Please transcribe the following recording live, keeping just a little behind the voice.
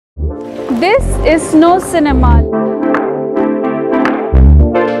This is Snow Cinema.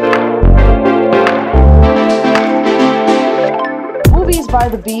 Movies by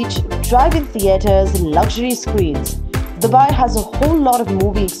the beach, drive-in theatres, luxury screens. Dubai has a whole lot of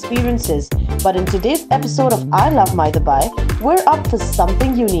movie experiences, but in today's episode of I Love My Dubai, we're up for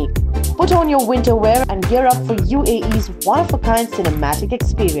something unique. Put on your winter wear and gear up for UAE's one-of-a-kind cinematic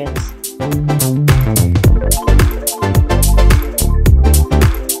experience.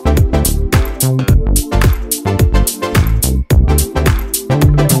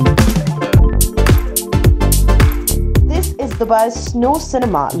 Dubai's Snow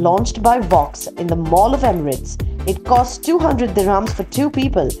Cinema, launched by Vox in the Mall of Emirates. It costs 200 dirhams for 2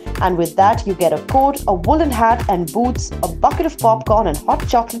 people, and with that you get a coat, a woolen hat and boots, a bucket of popcorn and hot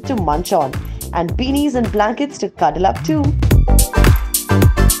chocolate to munch on, and beanies and blankets to cuddle up too.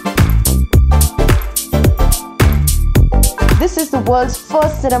 This is the world's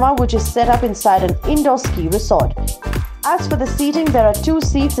first cinema, which is set up inside an indoor ski resort. As for the seating, there are 2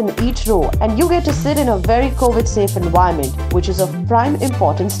 seats in each row, and you get to sit in a very COVID-safe environment, which is of prime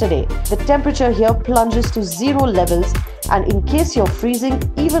importance today. The temperature here plunges to 0 levels, and in case you're freezing,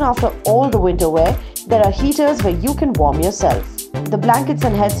 even after all the winter wear, there are heaters where you can warm yourself. The blankets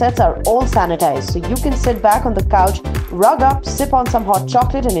and headsets are all sanitized, so you can sit back on the couch, rug up, sip on some hot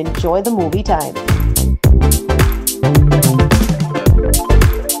chocolate and enjoy the movie time.